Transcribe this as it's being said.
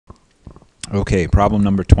Okay, problem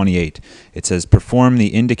number 28. It says perform the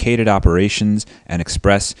indicated operations and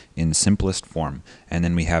express in simplest form. And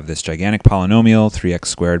then we have this gigantic polynomial, 3x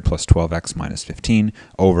squared plus 12x minus 15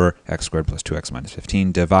 over x squared plus 2x minus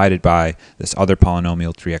 15 divided by this other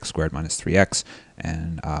polynomial, 3x squared minus 3x,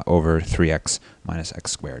 and over 3x minus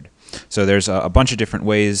x squared. So there's a bunch of different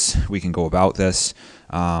ways we can go about this.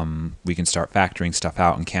 We can start factoring stuff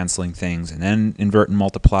out and canceling things and then invert and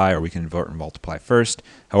multiply, or we can invert and multiply first,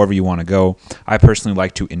 however you want to go. I personally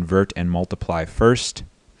like to invert and multiply first.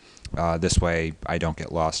 This way I don't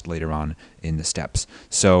get lost later on in the steps.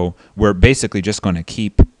 So we're basically just going to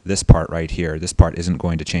keep this part right here. This part isn't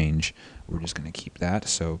going to change. We're just going to keep that.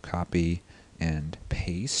 So copy and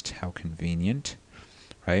paste. How convenient,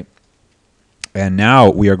 right? And now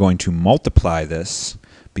we are going to multiply this,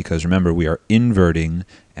 because remember we are inverting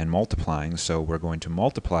and multiplying, so we're going to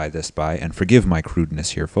multiply this by, and forgive my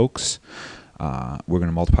crudeness here folks, we're going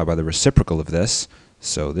to multiply by the reciprocal of this,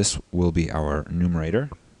 so this will be our numerator.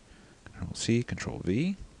 Control C, Control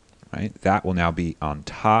V, right? That will now be on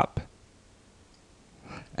top,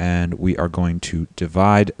 and we are going to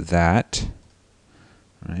divide that,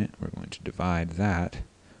 right? We're going to divide that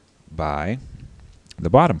by the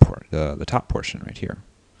bottom part, the top portion right here,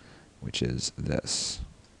 which is this.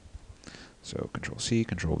 So Control C,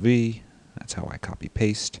 Control V, that's how I copy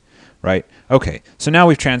paste, right? Okay, so now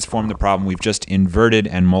we've transformed the problem. We've just inverted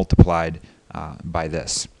and multiplied by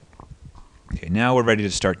this. Okay, now we're ready to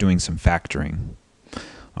start doing some factoring.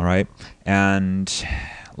 All right, and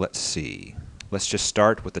let's see. Let's just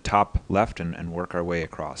start with the top left and work our way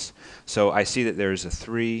across. So I see that there's a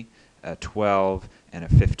 3, a 12, and a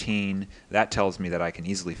 15. That tells me that I can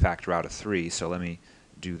easily factor out a 3, so let me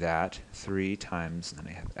do that. 3 times, and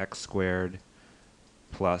then I have x squared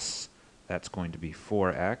plus, that's going to be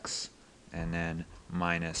 4x, and then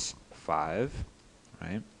minus 5,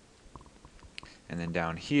 right? And then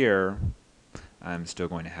down here, I'm still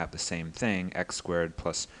going to have the same thing, x squared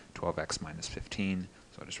plus 12x minus 15.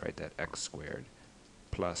 So I'll just write that x squared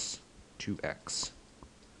plus 2x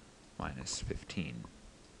minus 15,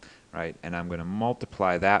 right? And I'm going to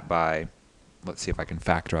multiply that by, let's see if I can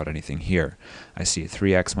factor out anything here. I see a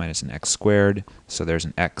 3x minus an x squared, so there's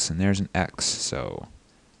an x and there's an x. So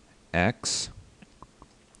x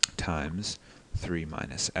times 3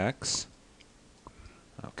 minus x.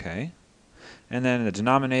 Okay. And then in the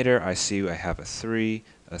denominator, I see I have a 3,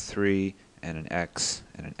 and an x,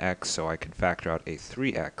 so I can factor out a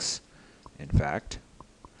 3x, in fact.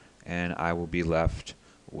 And I will be left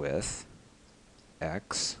with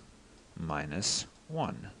x minus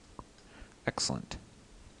 1. Excellent.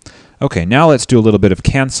 Okay, now let's do a little bit of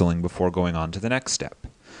canceling before going on to the next step.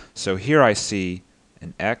 So here I see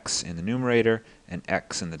an x in the numerator, an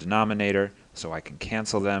x in the denominator, so I can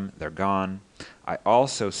cancel them. They're gone. I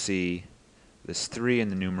also see this 3 in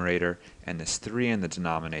the numerator and this 3 in the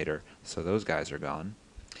denominator, so those guys are gone.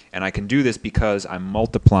 And I can do this because I'm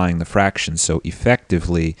multiplying the fractions, so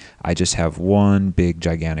effectively I just have one big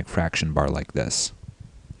gigantic fraction bar like this,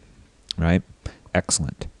 right?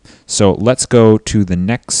 Excellent. So let's go to the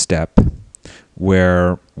next step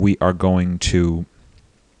where we are going to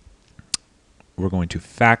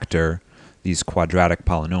factor these quadratic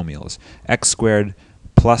polynomials. X squared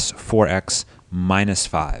plus 4x minus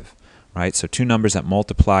 5, right? So two numbers that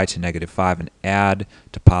multiply to negative 5 and add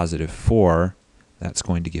to positive 4, that's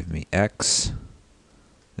going to give me x.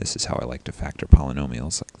 This is how I like to factor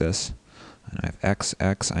polynomials, like this. And I have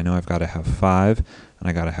x, I know I've got to have 5, and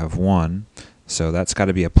I got to have 1. So that's got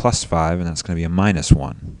to be a plus 5, and that's going to be a minus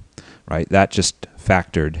 1, right? That just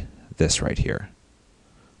factored this right here.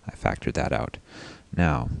 I factored that out.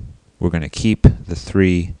 Now, we're going to keep the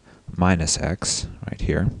 3 minus x right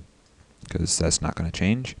here, because that's not going to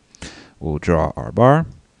change. We'll draw our bar.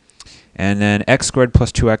 And then x squared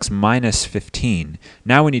plus 2x minus 15.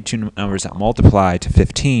 Now we need two numbers that multiply to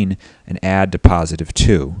 15 and add to positive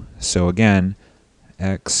 2. So again,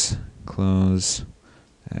 x, close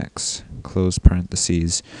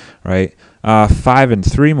parentheses, right? 5 and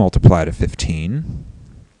 3 multiply to 15.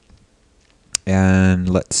 And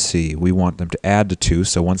let's see, we want them to add to 2,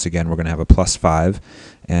 so once again we're going to have a plus 5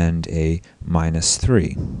 and a minus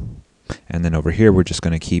 3. And then over here we're just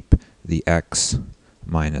going to keep the x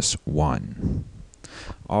minus 1.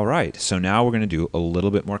 All right, so now we're going to do a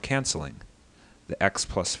little bit more canceling. The x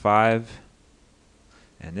plus 5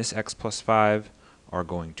 and this x plus 5 are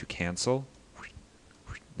going to cancel.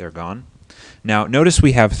 They're gone. Now notice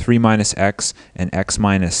we have 3 minus x and x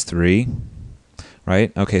minus 3.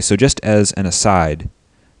 Right? Okay, so just as an aside,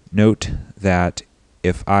 note that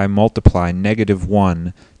if I multiply negative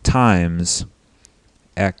 1 times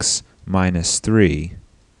x minus 3,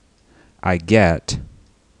 I get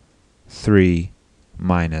 3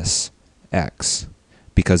 minus x.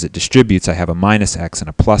 Because it distributes, I have a minus x and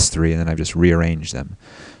a plus 3, and then I've just rearranged them.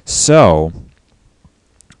 So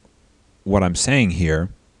what I'm saying here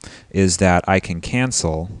is that I can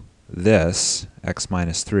cancel this, x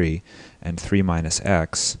minus 3, and 3 minus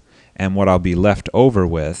x, and what I'll be left over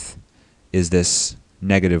with is this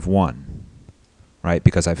negative 1, right?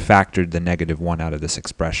 Because I've factored the negative 1 out of this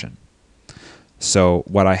expression. So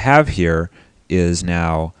what I have here is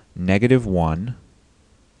now negative 1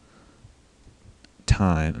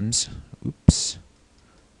 times,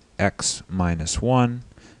 x minus 1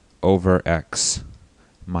 over x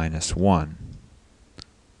minus 1.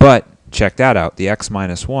 But check that out. The x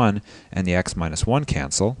minus 1 and the x minus 1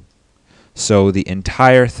 cancel. So the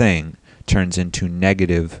entire thing turns into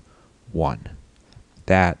negative 1.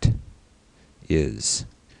 That is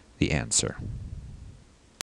the answer.